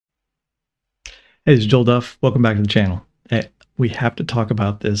Hey, this is Joel Duff. Welcome back to the channel. We have to talk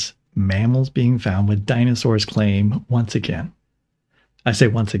about this mammals being found with dinosaurs claim once again. I say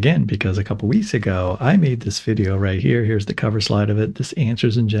once again because a couple weeks ago, I made this video right here. Here's the cover slide of it. This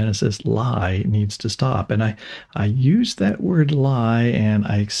Answers in Genesis lie needs to stop. And I used that word lie and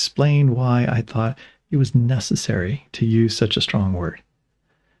I explained why I thought it was necessary to use such a strong word.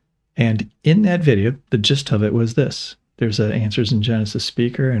 And in that video, the gist of it was this. There's an Answers in Genesis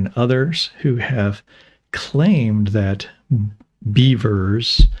speaker and others who have claimed that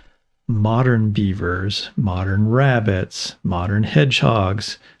beavers, modern rabbits, modern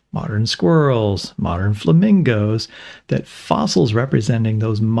hedgehogs, modern squirrels, modern flamingos, that fossils representing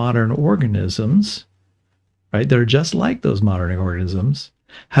those modern organisms, right, that are just like those modern organisms,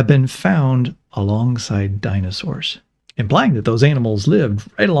 have been found alongside dinosaurs, implying that those animals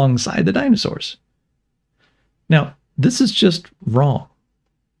lived right alongside the dinosaurs. Now, this is just wrong.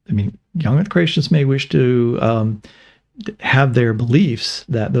 I mean, young Earth creationists may wish to have their beliefs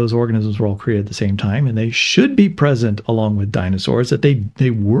that those organisms were all created at the same time and they should be present along with dinosaurs, that they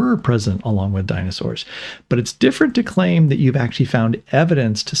were present along with dinosaurs. But it's different to claim that you've actually found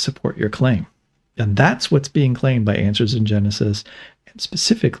evidence to support your claim. And that's what's being claimed by Answers in Genesis, and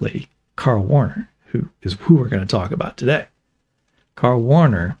specifically Carl Werner, who we're going to talk about today. Carl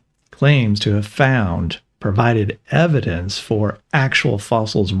Werner claims to have provided evidence for actual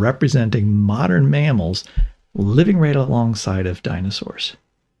fossils representing modern mammals living right alongside of dinosaurs.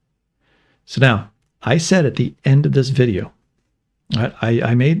 So now, I said at the end of this video,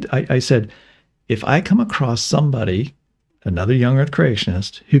 I said, if I come across somebody, another young Earth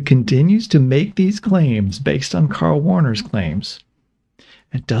creationist, who continues to make these claims based on Carl Werner's claims,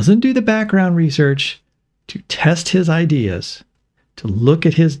 and doesn't do the background research to test his ideas, to look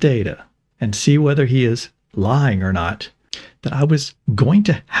at his data, and see whether he is lying or not, that I was going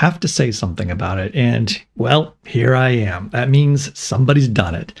to have to say something about it. And, well, here I am. That means somebody's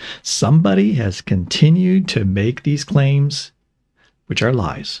done it. Somebody has continued to make these claims, which are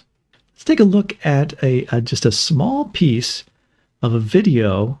lies. Let's take a look at just a small piece of a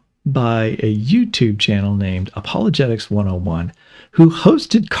video by a YouTube channel named Apologetics 101, who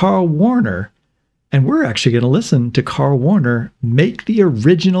hosted Carl Werner. And we're actually going to listen to Carl Werner make the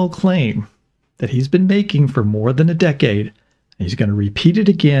original claim that he's been making for more than a decade. And he's going to repeat it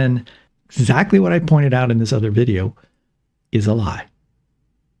again. Exactly what I pointed out in this other video is a lie.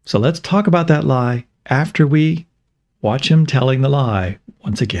 So let's talk about that lie after we watch him telling the lie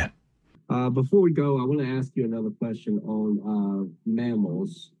once again. Before we go, I want to ask you another question on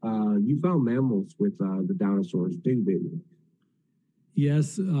mammals. You found mammals with the dinosaurs, didn't you?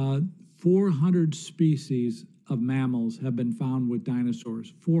 Yes, 400 species of mammals have been found with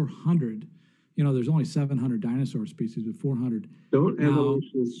dinosaurs. 400. You know, there's only 700 dinosaur species, but 400. Don't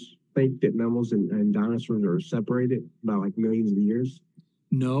evolutionists think that mammals and dinosaurs are separated by like millions of years?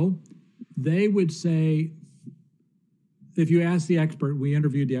 No. They would say, if you ask the expert, we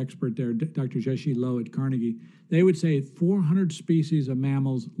interviewed the expert there, Dr. Jeshi Lowe at Carnegie, they would say 400 species of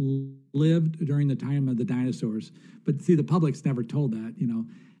mammals lived during the time of the dinosaurs. But see, the public's never told that, you know.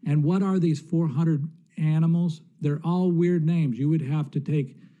 And what are these 400 animals? They're all weird names. You would have to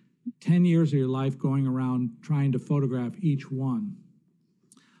take 10 years of your life going around trying to photograph each one.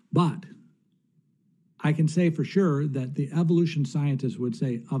 But I can say for sure that the evolution scientists would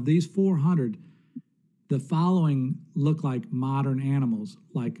say of these 400, the following look like modern animals.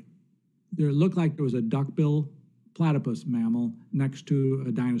 Like there looked like there was a duckbill platypus mammal next to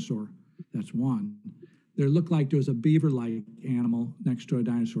a dinosaur. That's one. There looked like there was a beaver-like animal next to a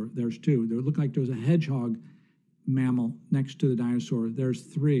dinosaur. There's two. There looked like there was a hedgehog mammal next to the dinosaur. There's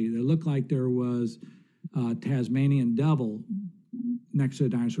three. There looked like there was a Tasmanian devil next to a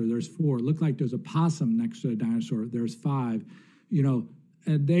dinosaur. There's four. It looked like there's a possum next to a dinosaur. There's five. You know,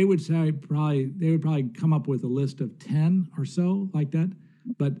 and they would probably come up with a list of 10 or so like that.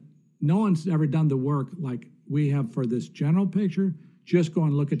 But no one's ever done the work like we have for this general picture. Just go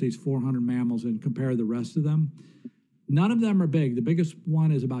and look at these 400 mammals and compare the rest of them. None of them are big. The biggest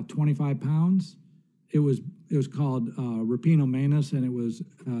one is about 25 pounds. It was called Rapinomanus, and it was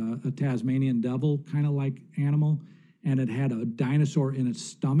a Tasmanian devil kind of like animal, and it had a dinosaur in its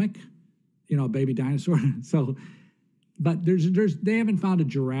stomach, you know, a baby dinosaur. So, but they haven't found a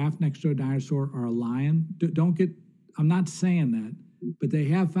giraffe next to a dinosaur or a lion. I'm not saying that, but they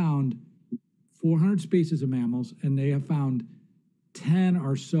have found 400 species of mammals, and they have found 10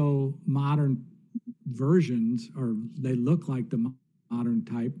 or so modern versions, or they look like the modern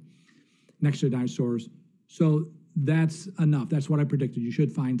type, next to dinosaurs. So that's enough. That's what I predicted. You should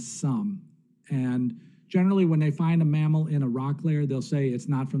find some. And generally when they find a mammal in a rock layer, they'll say it's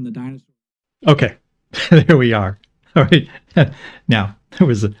not from the dinosaur. Okay, there we are. All right. Now, there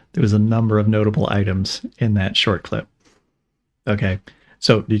was a number of notable items in that short clip. Okay,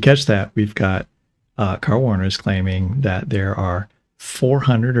 so do you catch that? We've got Carl Werner is claiming that there are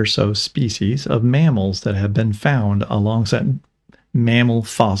 400 or so species of mammals that have been found alongside mammal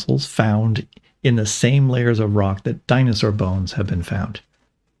fossils found in the same layers of rock that dinosaur bones have been found.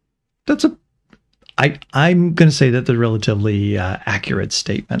 I'm going to say that's a relatively accurate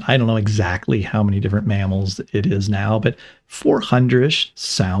statement. I don't know exactly how many different mammals it is now, but 400-ish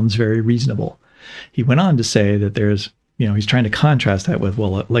sounds very reasonable. He went on to say that he's trying to contrast that with,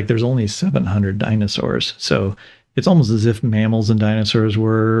 like there's only 700 dinosaurs. So it's almost as if mammals and dinosaurs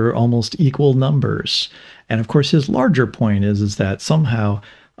were almost equal numbers. And of course, his larger point is that somehow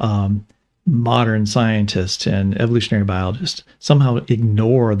modern scientists and evolutionary biologists somehow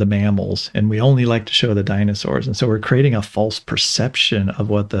ignore the mammals, and we only like to show the dinosaurs. And so we're creating a false perception of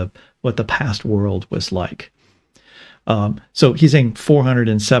what the past world was like. So he's saying 400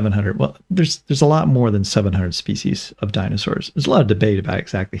 and 700. Well, there's a lot more than 700 species of dinosaurs. There's a lot of debate about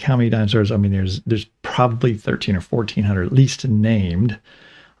exactly how many dinosaurs. I mean, there's probably 13 or 1400 at least named.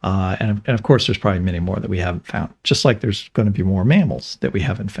 And of course, there's probably many more that we haven't found, just like there's going to be more mammals that we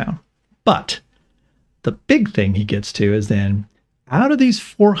haven't found. But the big thing he gets to is then, out of these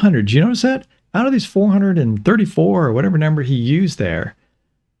 400, do you notice that? Out of these 434 or whatever number he used there,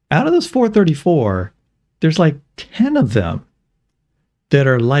 out of those 434, there's like 10 of them that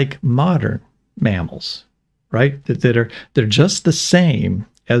are like modern mammals, right? They're just the same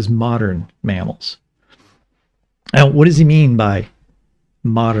as modern mammals. Now, what does he mean by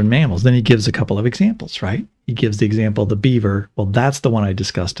modern mammals? Then he gives a couple of examples, right? He gives the example of the beaver. Well, that's the one I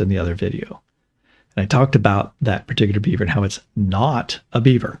discussed in the other video. And I talked about that particular beaver and how it's not a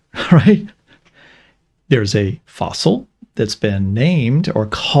beaver, right? There's a fossil that's been named or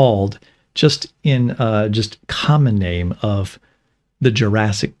called just common name of the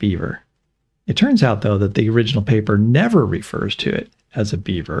Jurassic beaver. It turns out, though, that the original paper never refers to it as a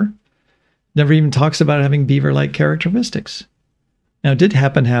beaver, never even talks about having beaver-like characteristics. Now, it did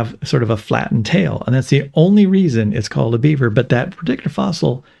happen to have sort of a flattened tail, and that's the only reason it's called a beaver. But that particular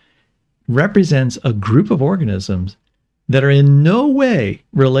fossil represents a group of organisms that are in no way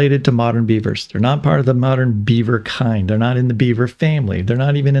related to modern beavers. They're not part of the modern beaver kind. They're not in the beaver family. They're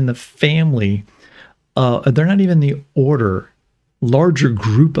not even in the family. They're not even the larger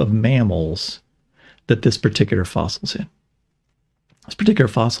group of mammals that this particular fossil's in. This particular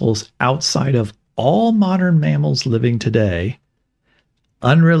fossil is outside of all modern mammals living today,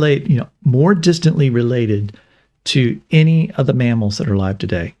 unrelated, more distantly related to any of the mammals that are alive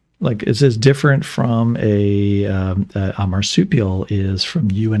today. Like, it's as different from a marsupial is from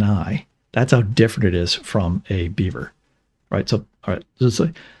you and I. That's how different it is from a beaver, right? So, all right, so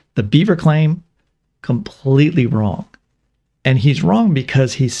the beaver claim, completely wrong. And he's wrong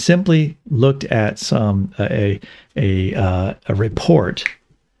because he simply looked at a report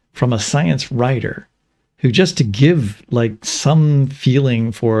from a science writer who, just to give like some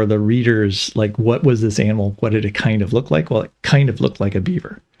feeling for the readers, like, what was this animal? What did it kind of look like? Well, it kind of looked like a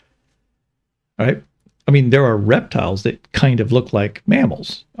beaver. All right. I mean, there are reptiles that kind of look like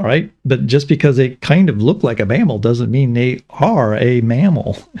mammals. All right. But just because they kind of look like a mammal doesn't mean they are a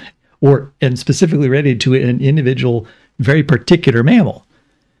mammal and specifically related to an individual, very particular mammal.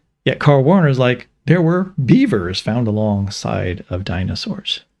 Yet Carl Werner is like, there were beavers found alongside of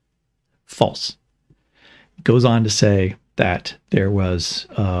dinosaurs. False. He goes on to say that there was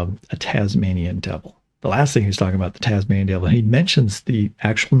a Tasmanian devil. The last thing he's talking about, the Tasmanian devil, he mentions the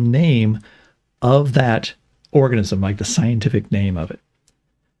actual name of that organism, like the scientific name of it.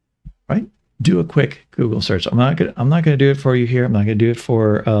 Right? Do a quick Google search. I'm not going to do it for you here. I'm not going to do it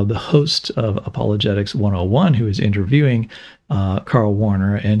for the host of Apologetics 101, who is interviewing Carl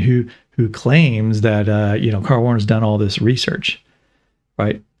Werner and who claims that Carl Werner's done all this research.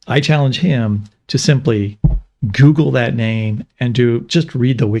 Right? I challenge him to simply Google that name and just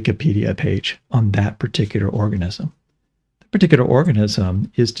read the Wikipedia page on that particular organism. The particular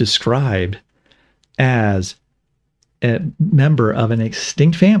organism is described as a member of an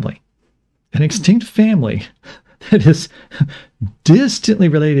extinct family that is distantly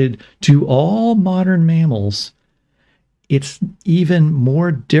related to all modern mammals. It's even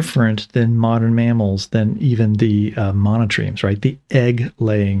more different than modern mammals than even the monotremes, right? The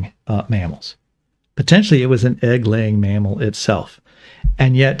egg-laying mammals. Potentially, it was an egg-laying mammal itself.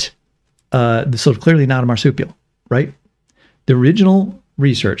 And yet, so clearly not a marsupial, right? The original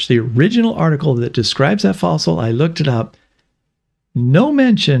research, the original article that describes that fossil, I looked it up, no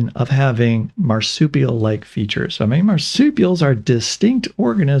mention of having marsupial-like features. I mean, marsupials are distinct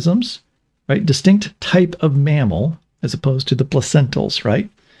organisms, right? Distinct type of mammal as opposed to the placentals, right?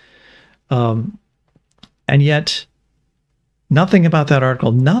 And yet, nothing about that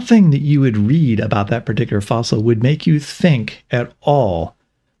article, nothing that you would read about that particular fossil would make you think at all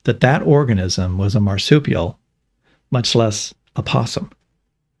that that organism was a marsupial, much less a possum.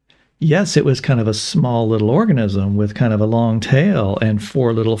 Yes, it was kind of a small little organism with kind of a long tail and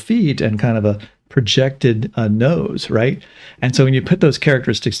 4 little feet and kind of a projected nose, right? And so when you put those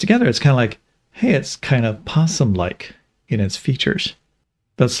characteristics together, it's kind of like, hey, it's kind of possum-like in its features.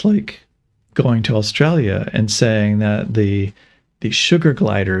 That's like going to Australia and saying that the sugar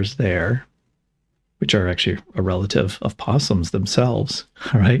gliders there, which are actually a relative of possums themselves,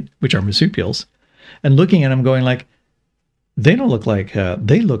 right, which are marsupials, and looking at them going like, they don't look like,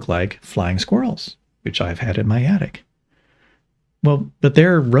 they look like flying squirrels, which I've had in my attic. Well, but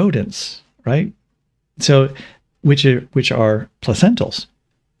they're rodents, right? So, which are placentals.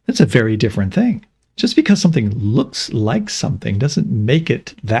 That's a very different thing. Just because something looks like something doesn't make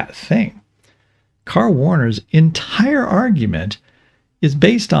it that thing. Carl Werner's entire argument is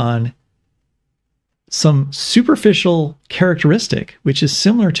based on some superficial characteristic, which is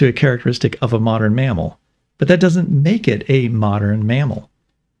similar to a characteristic of a modern mammal, but that doesn't make it a modern mammal.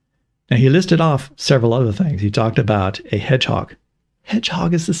 Now, he listed off several other things. He talked about a hedgehog.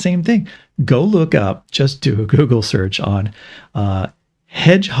 Hedgehog is the same thing. Go look up, just do a Google search on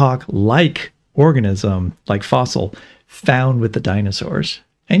hedgehog-like organism, like fossil, found with the dinosaurs.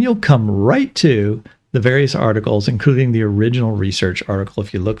 And you'll come right to the various articles, including the original research article,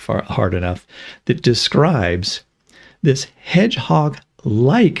 if you look hard enough, that describes this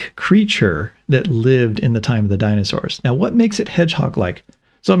hedgehog-like creature that lived in the time of the dinosaurs. Now, what makes it hedgehog-like?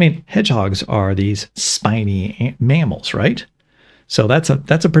 So, I mean, hedgehogs are these spiny mammals, right? So that's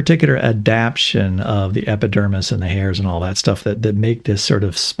a particular adaptation of the epidermis and the hairs and all that stuff that make this sort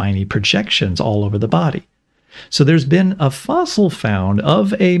of spiny projections all over the body. So there's been a fossil found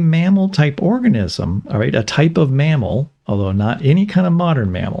of a mammal-type organism, all right, a type of mammal, although not any kind of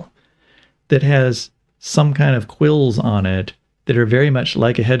modern mammal, that has some kind of quills on it that are very much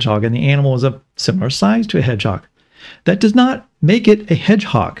like a hedgehog, and the animal is a similar size to a hedgehog. That does not make it a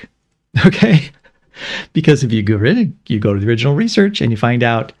hedgehog, okay? Because if you go to the original research and you find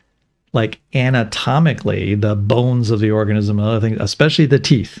out, like, anatomically, the bones of the organism and other things, especially the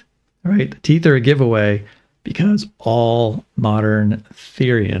teeth, all right? The teeth are a giveaway, because all modern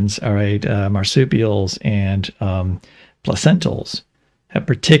therians, all right, marsupials and placentals have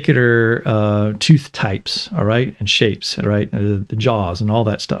particular tooth types, all right, and shapes, all right, the jaws and all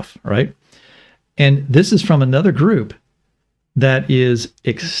that stuff, all right? And this is from another group that is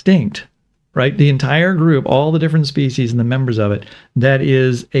extinct, right? The entire group, all the different species and the members of it, that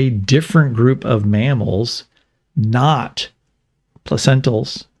is a different group of mammals, not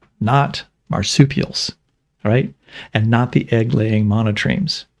placentals, not marsupials. Right? And not the egg-laying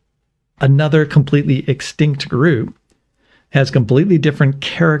monotremes. Another completely extinct group has completely different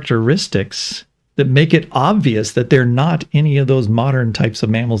characteristics that make it obvious that they're not any of those modern types of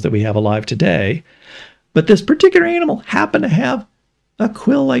mammals that we have alive today. But this particular animal happened to have a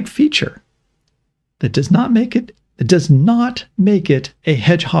quill-like feature that does not make it a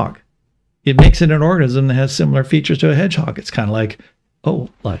hedgehog. It makes it an organism that has similar features to a hedgehog. It's kind of like,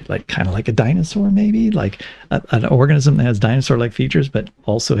 kind of like a dinosaur, maybe, like an organism that has dinosaur-like features, but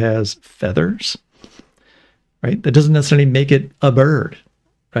also has feathers, right? That doesn't necessarily make it a bird,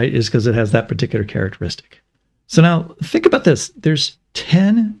 right? It's because it has that particular characteristic. So now think about this. There's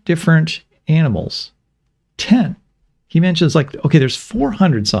 10 different animals. 10. He mentions there's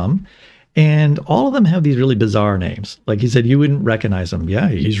 400 some, and all of them have these really bizarre names. Like he said, you wouldn't recognize them. Yeah,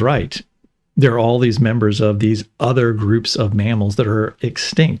 he's right. There are all these members of these other groups of mammals that are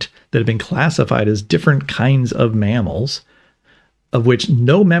extinct, that have been classified as different kinds of mammals, of which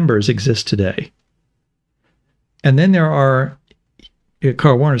no members exist today. And then there are,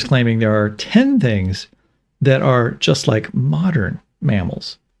 Carl Werner's claiming there are 10 things that are just like modern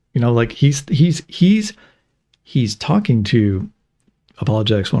mammals. You know, like he's talking to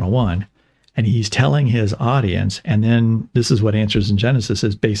Apologetics 101, and he's telling his audience, and then this is what Answers in Genesis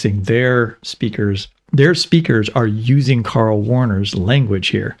is basing their speakers are using Carl Werner's language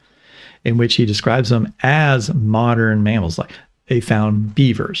here, in which he describes them as modern mammals. Like they found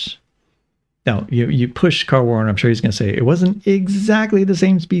beavers. Now, you push Carl Werner, I'm sure he's going to say it wasn't exactly the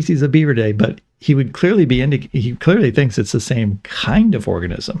same species of beaver today, but he would clearly he clearly thinks it's the same kind of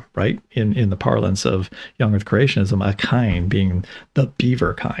organism, right? In the parlance of young Earth creationism, a kind being the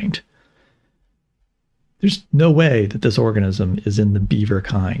beaver kind. There's no way that this organism is in the beaver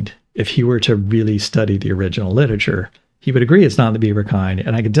kind. If he were to really study the original literature, he would agree it's not the beaver kind.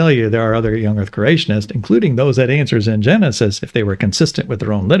 And I can tell you there are other young Earth creationists, including those at Answers in Genesis, if they were consistent with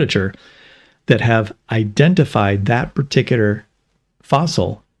their own literature, that have identified that particular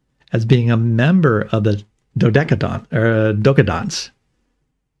fossil as being a member of the Docodonts.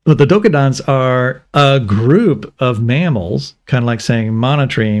 But the Docodonts are a group of mammals, kind of like saying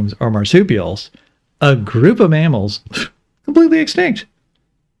monotremes or marsupials, a group of mammals completely extinct.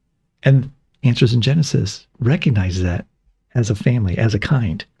 And Answers in Genesis recognizes that as a family, as a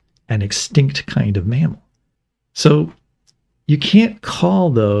kind, an extinct kind of mammal. So you can't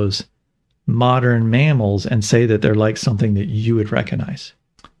call those modern mammals and say that they're like something that you would recognize.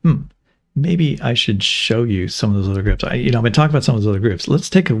 Maybe I should show you some of those other groups. I've been talking about some of those other groups. Let's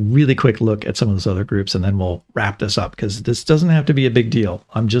take a really quick look at some of those other groups, and then we'll wrap this up, because this doesn't have to be a big deal.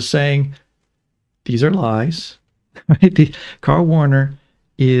 I'm just saying these are lies. Right? Carl Werner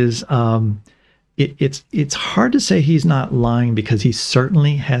is, it's hard to say he's not lying, because he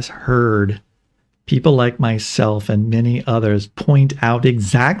certainly has heard people like myself and many others point out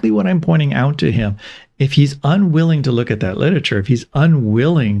exactly what I'm pointing out to him. If he's unwilling to look at that literature, if he's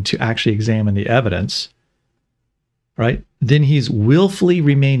unwilling to actually examine the evidence, right, then he's willfully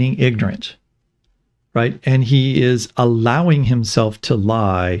remaining ignorant, right? And he is allowing himself to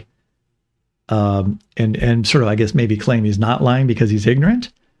lie, and sort of, I guess, maybe claim he's not lying because he's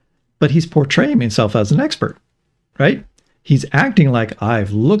ignorant, but he's portraying himself as an expert, right? He's acting like,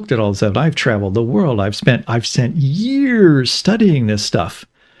 I've looked at all this stuff. I've traveled the world. I've spent years studying this stuff.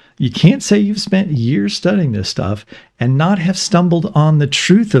 You can't say you've spent years studying this stuff and not have stumbled on the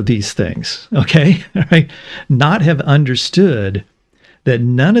truth of these things, okay? Right? Not have understood that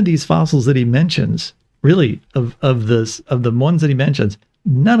none of these fossils that he mentions, really, of the ones that he mentions,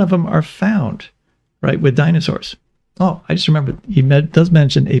 none of them are found, right, with dinosaurs. Oh, I just remembered, he does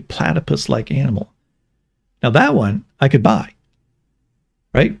mention a platypus-like animal. Now that one I could buy,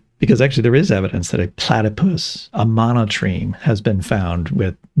 right? Because actually there is evidence that a platypus, a monotreme, has been found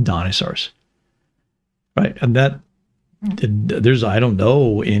with dinosaurs, right? And that I don't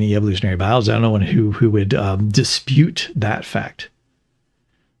know any evolutionary biologists. I don't know anyone who would dispute that fact,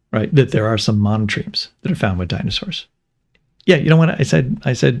 right? That there are some monotremes that are found with dinosaurs. Yeah, you know what? I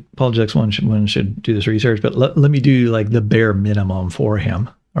said Apologetics one should do this research, but let me do like the bare minimum for him.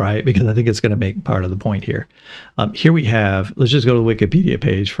 All right, because I think it's going to make part of the point here. Here we have, let's just go to the Wikipedia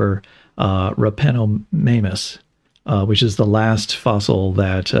page for Rapenomamus, which is the last fossil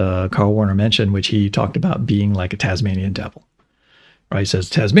that Carl Werner mentioned, which he talked about being like a Tasmanian devil. Right, he says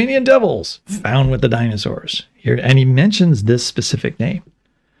Tasmanian devils found with the dinosaurs here, and he mentions this specific name.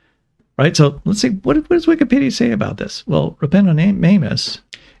 Right, so let's see, what does Wikipedia say about this? Well, Rapenomamus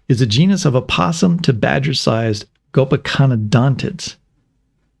is a genus of opossum to badger-sized Gopaconodontids,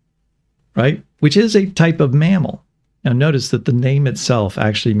 right? Which is a type of mammal. Now notice that the name itself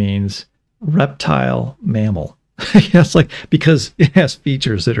actually means reptile mammal. Yes, like, because it has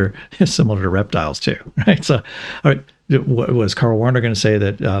features that are similar to reptiles too, right? So, all right, was Carl Werner going to say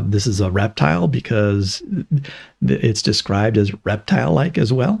that this is a reptile because it's described as reptile-like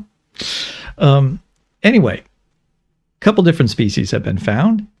as well? Anyway, a couple different species have been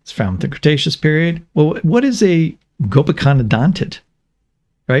found. It's found in the Cretaceous period. Well, what is a Gopaconodontid,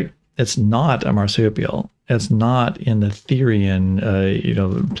 right? It's not a marsupial. It's not in the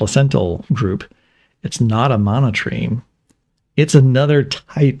Therian, placental group. It's not a monotreme. It's another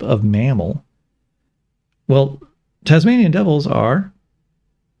type of mammal. Well, Tasmanian devils are,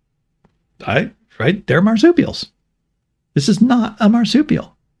 right? They're marsupials. This is not a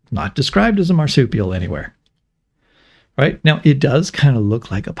marsupial. Not described as a marsupial anywhere. Right? Now, it does kind of look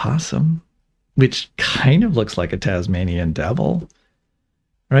like a possum, which kind of looks like a Tasmanian devil.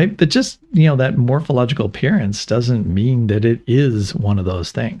 Right? But just, that morphological appearance doesn't mean that it is one of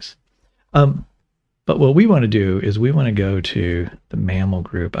those things. But what we want to do is we want to go to the mammal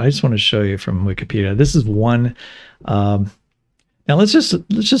group. I just want to show you from Wikipedia. This is one. Now let's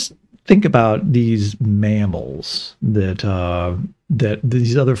just think about these mammals that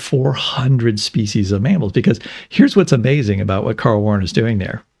these other 400 species of mammals, because here's what's amazing about what Carl Werner is doing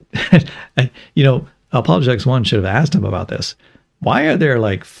there. Apologetics 1 should have asked him about this. Why are there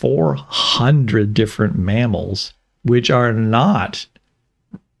like 400 different mammals which are not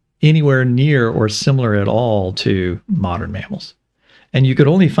anywhere near or similar at all to modern mammals? And you could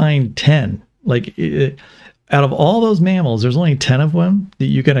only find 10. Out of all those mammals, there's only 10 of them that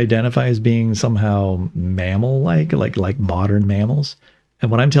you can identify as being somehow mammal-like, like modern mammals. And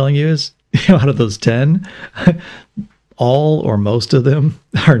what I'm telling you is, out of those 10, all or most of them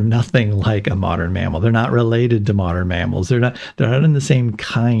are nothing like a modern mammal. They're not related to modern mammals. They're not in the same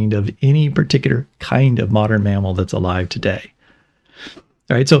kind of any particular kind of modern mammal that's alive today.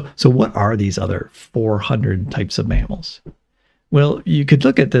 All right. So what are these other 400 types of mammals? Well, you could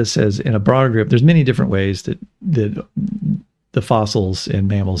look at this as in a broader group. There's many different ways that the fossils in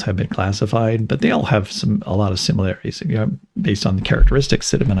mammals have been classified, but they all have a lot of similarities, based on the characteristics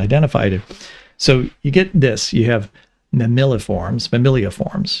that have been identified. So you get this. You have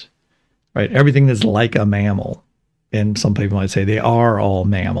mammaliforms, right? Everything that's like a mammal. And some people might say they are all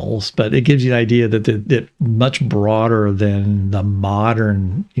mammals, but it gives you the idea that they're much broader than the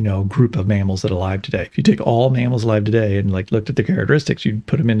modern, group of mammals that are alive today. If you take all mammals alive today and looked at the characteristics, you'd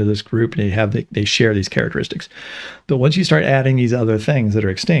put them into this group and they share these characteristics. But once you start adding these other things that are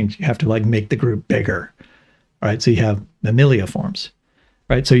extinct, you have to make the group bigger. All right. So you have mammaliforms,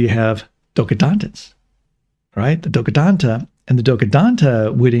 right? So you have docodontans, right? The docodonta, and the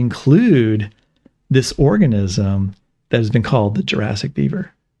docodonta would include this organism that has been called the Jurassic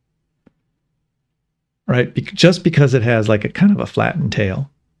beaver, right? Just because it has a kind of a flattened tail,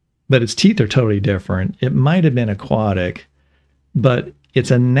 but its teeth are totally different. It might have been aquatic, but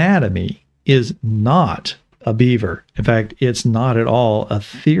its anatomy is not a beaver. In fact, it's not at all a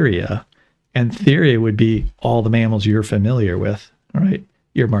theria, and theria would be all the mammals you're familiar with, right?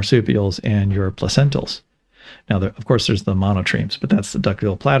 Your marsupials and your placentals. Now, of course, there's the monotremes, but that's the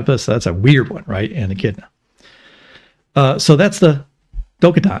duck-billed platypus. So that's a weird one, right? And echidna. So that's the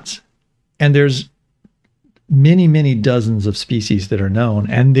docodonts. And there's many, many dozens of species that are known,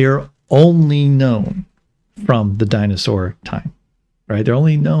 and they're only known from the dinosaur time, right? They're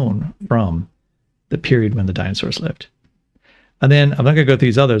only known from the period when the dinosaurs lived. And then I'm not going to go through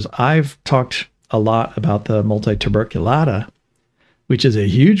these others. I've talked a lot about the multituberculata, which is a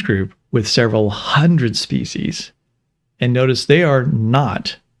huge group with several hundred species. And notice they are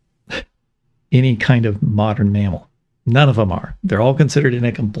not any kind of modern mammal. None of them are. They're all considered in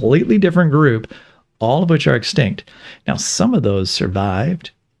a completely different group, all of which are extinct. Now, some of those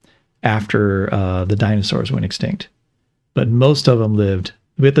survived after the dinosaurs went extinct, but most of them lived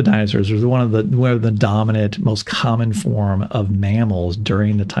with the dinosaurs. It was one of the dominant, most common form of mammals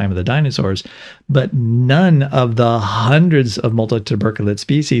during the time of the dinosaurs. But none of the hundreds of multituberculate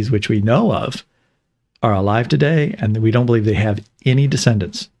species which we know of are alive today, and we don't believe they have any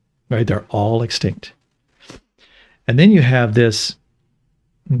descendants. Right? They're all extinct. And then you have this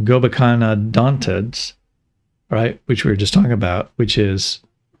Gobiconodontids, right, which we were just talking about, which is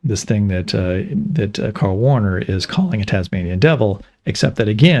this thing that Carl Werner is calling a Tasmanian devil, except that,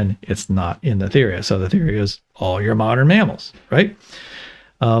 again, it's not in the theory. So the theory is all your modern mammals, right?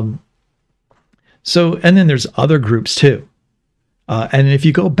 And then there's other groups too. And if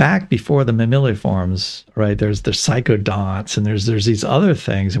you go back before the mammaliforms, right, there's the psychodonts, and there's these other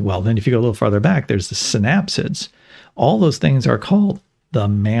things. Well, then if you go a little farther back, there's the synapsids. All those things are called the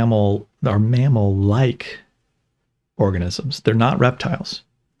mammal-like organisms. They're not reptiles,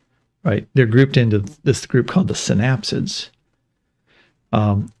 right? They're grouped into this group called the synapsids,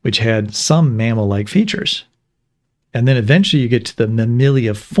 which had some mammal-like features. And then eventually you get to the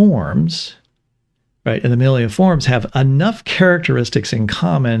mammaliforms, right? And the mammaliforms have enough characteristics in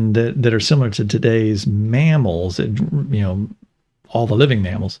common that are similar to today's mammals, all the living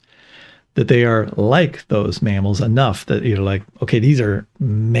mammals, that they are like those mammals enough that you're like, okay, these are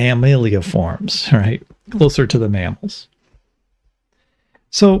mammaliforms, right? Closer to the mammals.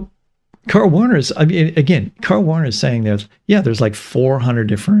 So Carl Werner is saying there's like 400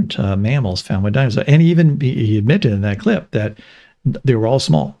 different mammals found with dinosaurs. And he admitted in that clip that they were all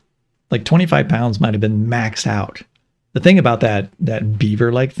small. Like 25 pounds might have been maxed out. The thing about that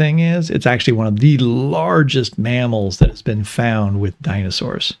beaver-like thing is it's actually one of the largest mammals that has been found with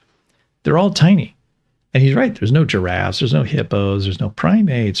dinosaurs. They're all tiny. And he's right. There's no giraffes. There's no hippos. There's no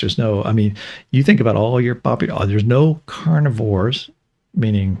primates. You think about all your population. There's no carnivores,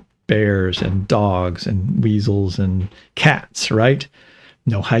 meaning bears and dogs and weasels and cats, right?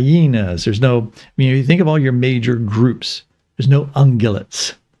 No hyenas. You think of all your major groups. There's no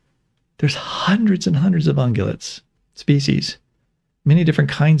ungulates. There's hundreds and hundreds of ungulates species, many different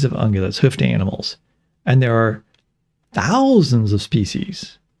kinds of ungulates, hoofed animals. And there are thousands of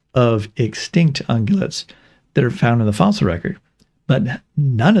species of extinct ungulates that are found in the fossil record, but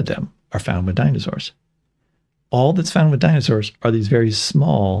none of them are found with dinosaurs. All that's found with dinosaurs are these very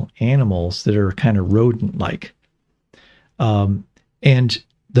small animals that are kind of rodent-like. And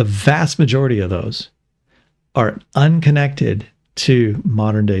the vast majority of those are unconnected to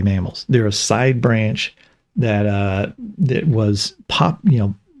modern day mammals. They're a side branch that was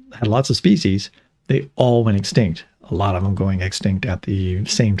had lots of species. They all went extinct a lot of them going extinct at the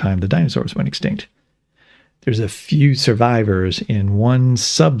same time the dinosaurs went extinct. There's a few survivors in one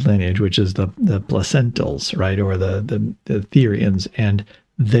sublineage, which is the placentals, right, or the Therians, and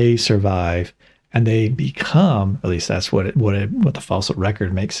they survive, and they become, at least that's what the fossil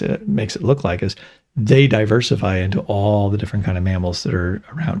record makes it look like, is they diversify into all the different kind of mammals that are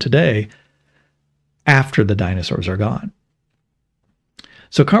around today after the dinosaurs are gone.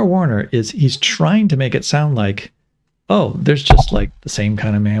 So Carl Werner he's trying to make it sound like, oh, there's just like the same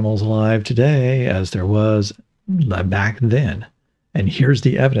kind of mammals alive today as there was back then. And here's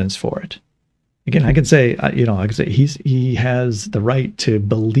the evidence for it. Again, I can say, he has the right to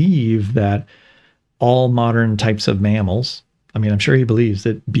believe that all modern types of mammals, I mean, I'm sure he believes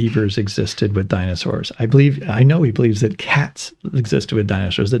that beavers existed with dinosaurs. I know he believes that cats existed with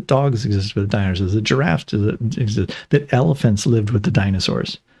dinosaurs, that dogs existed with dinosaurs, that giraffes existed, that elephants lived with the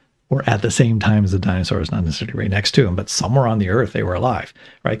dinosaurs, or at the same time as the dinosaurs, not necessarily right next to them, but somewhere on the earth they were alive,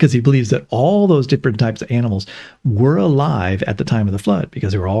 right? Because he believes that all those different types of animals were alive at the time of the flood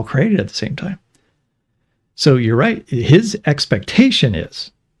because they were all created at the same time. So you're right. His expectation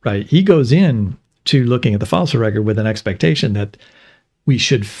is, right, he goes in to looking at the fossil record with an expectation that we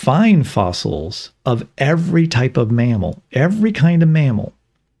should find fossils of every type of mammal, every kind of mammal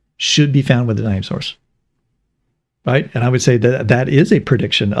should be found with the dinosaurs, right? And I would say that that is a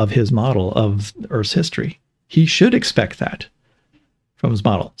prediction of his model of Earth's history. He should expect that from his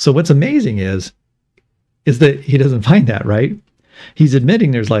model. So what's amazing is that he doesn't find that, right? He's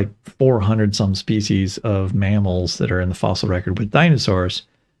admitting there's like 400 some species of mammals that are in the fossil record with dinosaurs.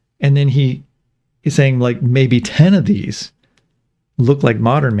 And then he's saying like maybe 10 of these look like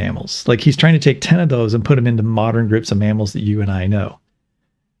modern mammals. Like he's trying to take 10 of those and put them into modern groups of mammals that you and I know.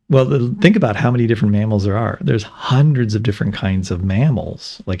 Well, think about how many different mammals there are. There's hundreds of different kinds of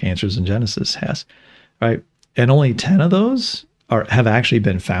mammals, like Answers in Genesis has, right? And only 10 of those have actually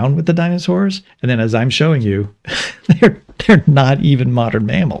been found with the dinosaurs. And then as I'm showing you, they're not even modern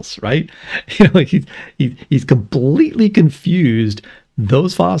mammals, right? You know, he's completely confused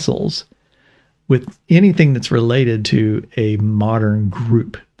those fossils with anything that's related to a modern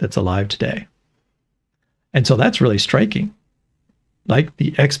group that's alive today. And so that's really striking. Like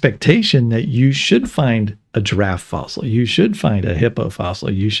the expectation that you should find a giraffe fossil, you should find a hippo fossil,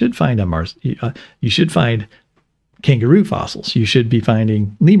 you should find you should find kangaroo fossils, you should be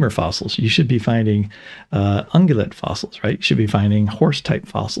finding lemur fossils, you should be finding ungulate fossils, right? You should be finding horse type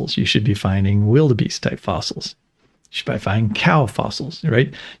fossils, you should be finding wildebeest type fossils. You should be finding cow fossils,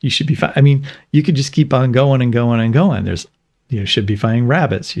 right? You should be, I mean, you could just keep on going and going and going. There's, should be finding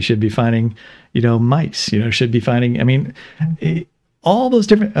rabbits. You should be finding, mice, should be finding, I mean, all those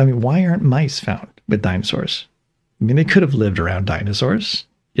different, why aren't mice found with dinosaurs? I mean, they could have lived around dinosaurs.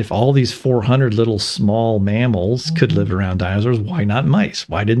 If all these 400 little small mammals could live around dinosaurs, why not mice?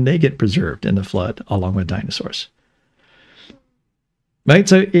 Why didn't they get preserved in the flood along with dinosaurs? Right.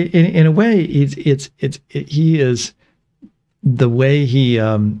 So in a way, he is, the way he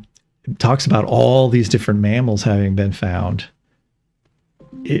talks about all these different mammals having been found,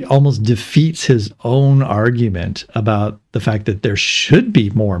 it almost defeats his own argument about the fact that there should be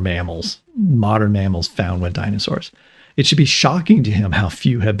more mammals, modern mammals found with dinosaurs. It should be shocking to him how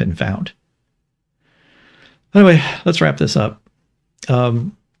few have been found. Anyway, let's wrap this up.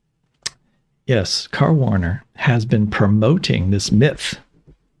 Yes, Carl Werner has been promoting this myth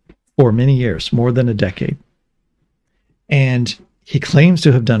for many years, more than a decade. And he claims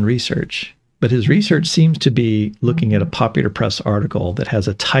to have done research, but his research seems to be looking at a popular press article that has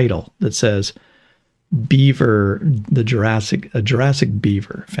a title that says, a Jurassic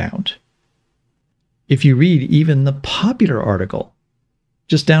beaver found. If you read even the popular article,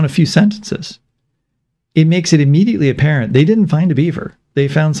 just down a few sentences, it makes it immediately apparent they didn't find a beaver. They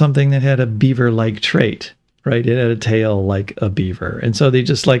found something that had a beaver-like trait, right? It had a tail like a beaver. And so they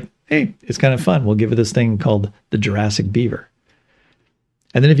just like, hey, it's kind of fun. We'll give it this thing called the Jurassic beaver.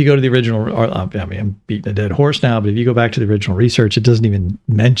 And then if you go to the original, I'm beating a dead horse now, but if you go back to the original research, it doesn't even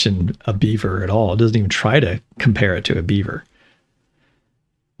mention a beaver at all. It doesn't even try to compare it to a beaver.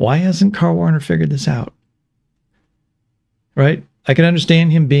 Why hasn't Carl Werner figured this out? Right? I can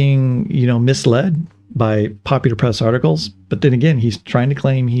understand him being, misled by popular press articles, but then again, he's trying to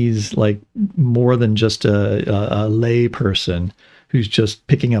claim he's like more than just a lay person who's just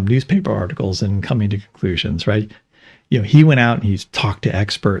picking up newspaper articles and coming to conclusions, right? He went out and he's talked to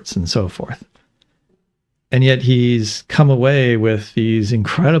experts and so forth. And yet he's come away with these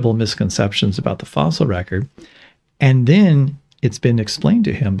incredible misconceptions about the fossil record. And then it's been explained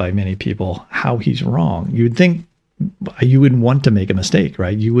to him by many people how he's wrong. You'd think you wouldn't want to make a mistake,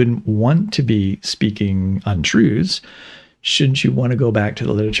 right? You wouldn't want to be speaking untruths. Shouldn't you want to go back to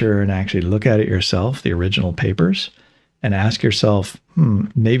the literature and actually look at it yourself, the original papers, and ask yourself,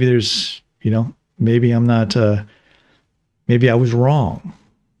 maybe there's, maybe I'm not, maybe I was wrong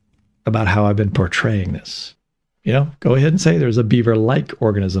about how I've been portraying this. Go ahead and say there's a beaver-like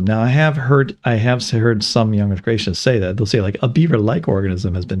organism. Now, I have heard some young earth creationists say that. They'll say like a beaver-like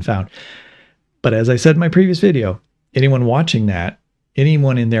organism has been found. But as I said in my previous video, anyone watching that,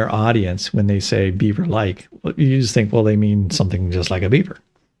 anyone in their audience, when they say beaver-like, you just think, well, they mean something just like a beaver.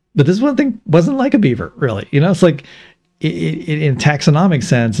 But this one thing wasn't like a beaver, really. It's like, in taxonomic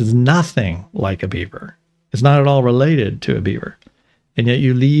sense, is nothing like a beaver. It's not at all related to a beaver. And yet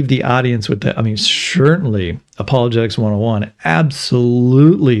you leave the audience with that. I mean, certainly Apologetics 101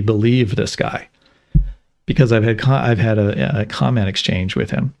 absolutely believe this guy, because I've had a comment exchange with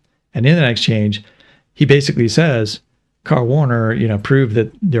him. And in that exchange, he basically says, Carl Werner, proved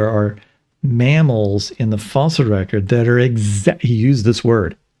that there are mammals in the fossil record that are he used this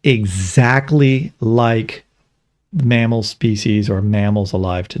word, exactly like mammal species or mammals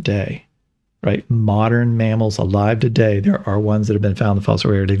alive today, right? Modern mammals alive today, there are ones that have been found in the fossil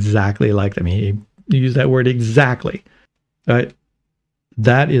record exactly like them. He used that word exactly, right?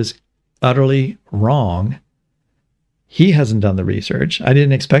 That is utterly wrong. He hasn't done the research. I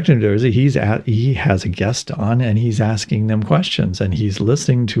didn't expect him to do it. He has a guest on and he's asking them questions and he's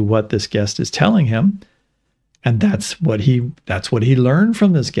listening to what this guest is telling him. And that's what he learned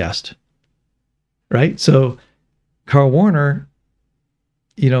from this guest, right? So Carl Werner,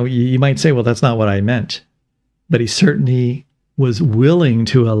 you might say, well, that's not what I meant, but he certainly was willing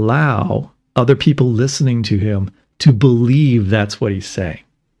to allow other people listening to him to believe that's what he's saying.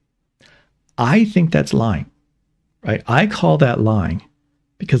 I think that's lying. Right? I call that lying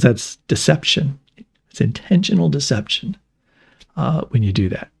because that's deception. It's intentional deception when you do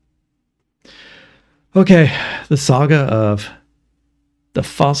that. Okay, the saga of the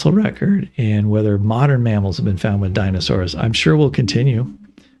fossil record and whether modern mammals have been found with dinosaurs, I'm sure will continue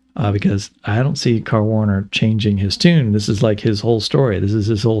because I don't see Carl Werner changing his tune. This is like his whole story. This is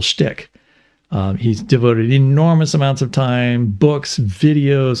his whole shtick. He's devoted enormous amounts of time, books,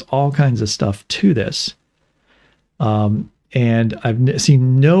 videos, all kinds of stuff to this. And I've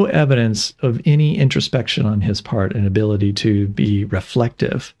seen no evidence of any introspection on his part and ability to be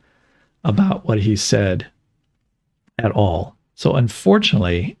reflective about what he said at all. So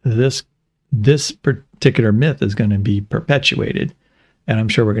unfortunately, this particular myth is going to be perpetuated. And I'm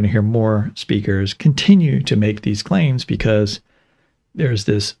sure we're going to hear more speakers continue to make these claims because there's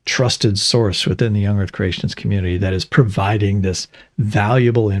this trusted source within the young earth creationist community that is providing this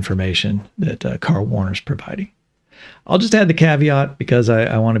valuable information that Carl Werner's providing. I'll just add the caveat because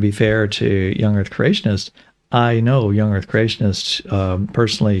I want to be fair to young earth creationists. I know young earth creationists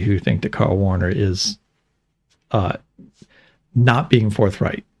personally who think that Carl Werner is not being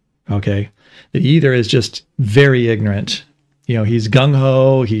forthright. Okay, that either is just very ignorant. He's gung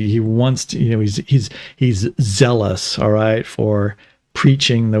ho. He wants to. He's zealous. All right, for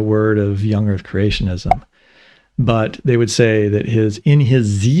preaching the word of young earth creationism, but they would say that in his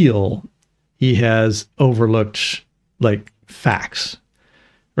zeal, he has overlooked like facts,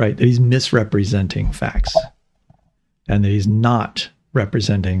 right? That he's misrepresenting facts and that he's not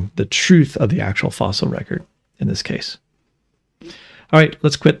representing the truth of the actual fossil record in this case. All right,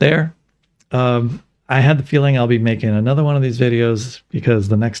 let's quit there. I had the feeling I'll be making another one of these videos because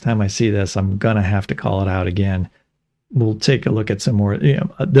the next time I see this, I'm going to have to call it out again. We'll take a look at some more,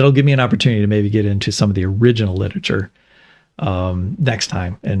 that'll give me an opportunity to maybe get into some of the original literature next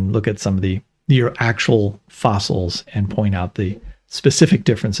time and look at some of your actual fossils and point out the specific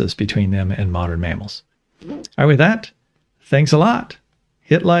differences between them and modern mammals. All right, with that, thanks a lot.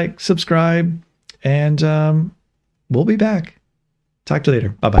 Hit like, subscribe, and we'll be back. Talk to you later.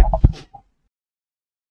 Bye-bye.